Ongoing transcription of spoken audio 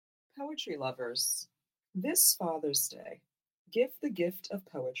Poetry lovers, this Father's Day, give the gift of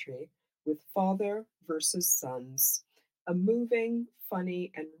poetry with Father versus Sons, a moving,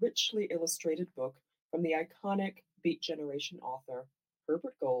 funny, and richly illustrated book from the iconic Beat Generation author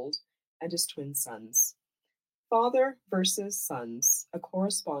Herbert Gold and his twin sons. Father versus Sons, a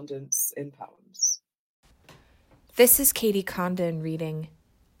correspondence in poems. This is Katie Condon reading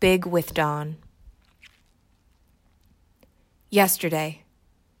Big with Dawn. Yesterday,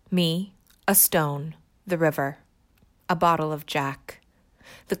 me, a stone, the river, a bottle of Jack.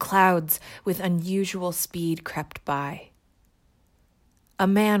 The clouds with unusual speed crept by. A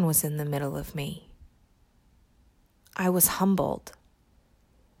man was in the middle of me. I was humbled.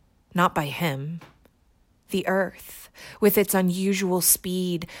 Not by him. The earth, with its unusual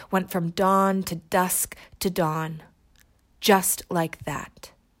speed, went from dawn to dusk to dawn. Just like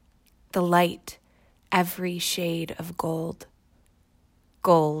that. The light, every shade of gold.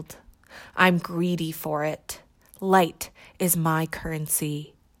 Gold. I'm greedy for it. Light is my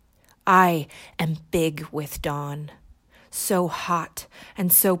currency. I am big with dawn. So hot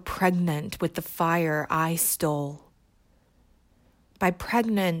and so pregnant with the fire I stole. By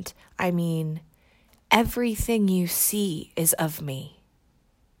pregnant, I mean everything you see is of me.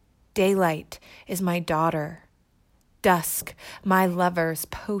 Daylight is my daughter. Dusk, my lover's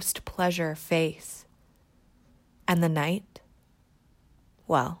post-pleasure face. And the night?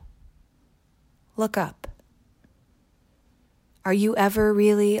 Well, look up. Are you ever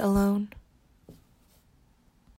really alone?